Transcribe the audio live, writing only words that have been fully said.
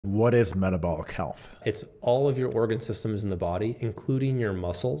What is metabolic health? It's all of your organ systems in the body, including your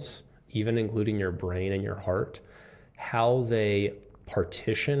muscles, even including your brain and your heart, how they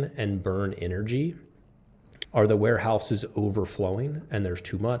partition and burn energy. Are the warehouses overflowing and there's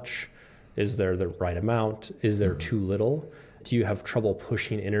too much? Is there the right amount? Is there too little? Do you have trouble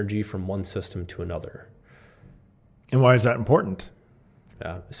pushing energy from one system to another? And why is that important?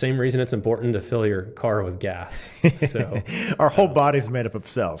 Same reason it's important to fill your car with gas. So our whole body is made up of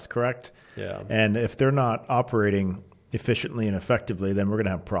cells, correct? Yeah. And if they're not operating efficiently and effectively, then we're going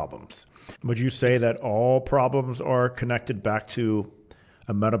to have problems. Would you say that all problems are connected back to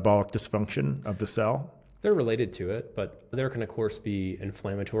a metabolic dysfunction of the cell? They're related to it, but there can, of course, be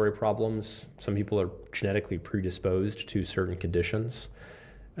inflammatory problems. Some people are genetically predisposed to certain conditions,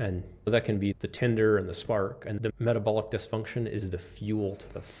 and that can be the tinder and the spark, and the metabolic dysfunction is the fuel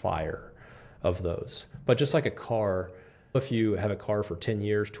to the fire of those. But just like a car, if you have a car for 10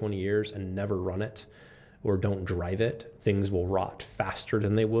 years, 20 years and never run it or don't drive it, things will rot faster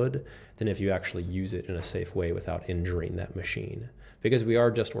than they would than if you actually use it in a safe way without injuring that machine. Because we are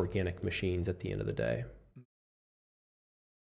just organic machines at the end of the day.